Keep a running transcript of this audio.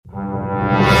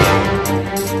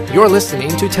You're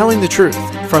listening to Telling the Truth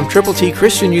from Triple T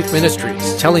Christian Youth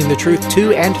Ministries, telling the truth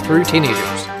to and through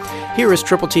teenagers. Here is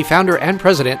Triple T founder and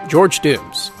president, George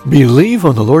Dooms. Believe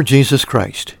on the Lord Jesus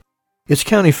Christ. It's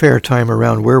county fair time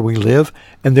around where we live,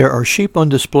 and there are sheep on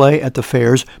display at the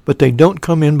fairs, but they don't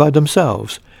come in by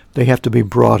themselves. They have to be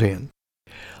brought in.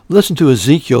 Listen to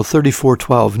Ezekiel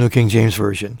 34:12, New King James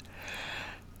Version.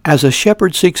 As a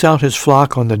shepherd seeks out his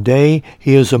flock on the day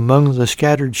he is among the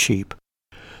scattered sheep,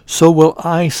 so will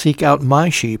I seek out my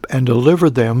sheep and deliver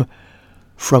them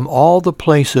from all the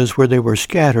places where they were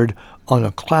scattered on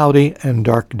a cloudy and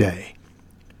dark day.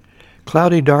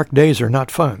 Cloudy, dark days are not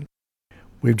fun.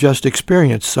 We've just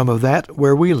experienced some of that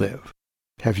where we live.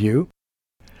 Have you?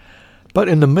 But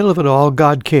in the middle of it all,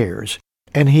 God cares,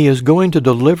 and He is going to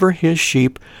deliver His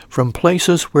sheep from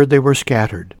places where they were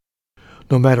scattered.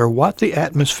 No matter what the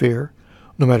atmosphere,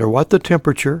 no matter what the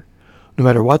temperature, no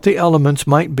matter what the elements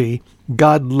might be,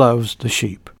 God loves the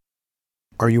sheep.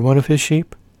 Are you one of His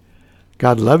sheep?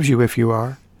 God loves you if you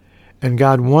are, and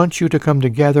God wants you to come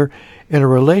together in a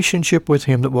relationship with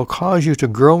Him that will cause you to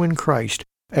grow in Christ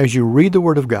as you read the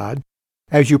Word of God,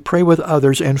 as you pray with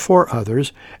others and for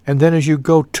others, and then as you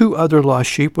go to other lost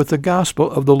sheep with the gospel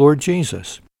of the Lord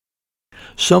Jesus.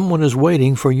 Someone is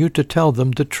waiting for you to tell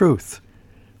them the truth.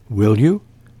 Will you?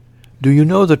 Do you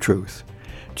know the truth?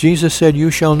 Jesus said,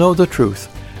 "You shall know the truth,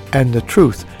 and the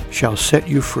truth shall set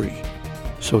you free."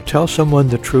 So tell someone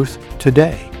the truth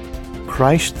today.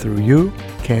 Christ through you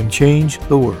can change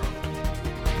the world.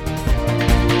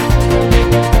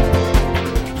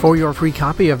 For your free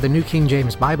copy of the New King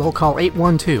James Bible, call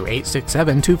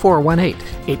 812-867-2418,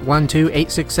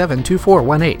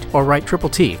 812-867-2418, or write Triple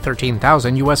T,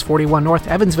 13,000 U.S. 41 North,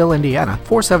 Evansville, Indiana,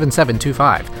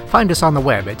 47725. Find us on the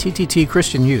web at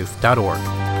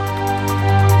tttchristianyouth.org.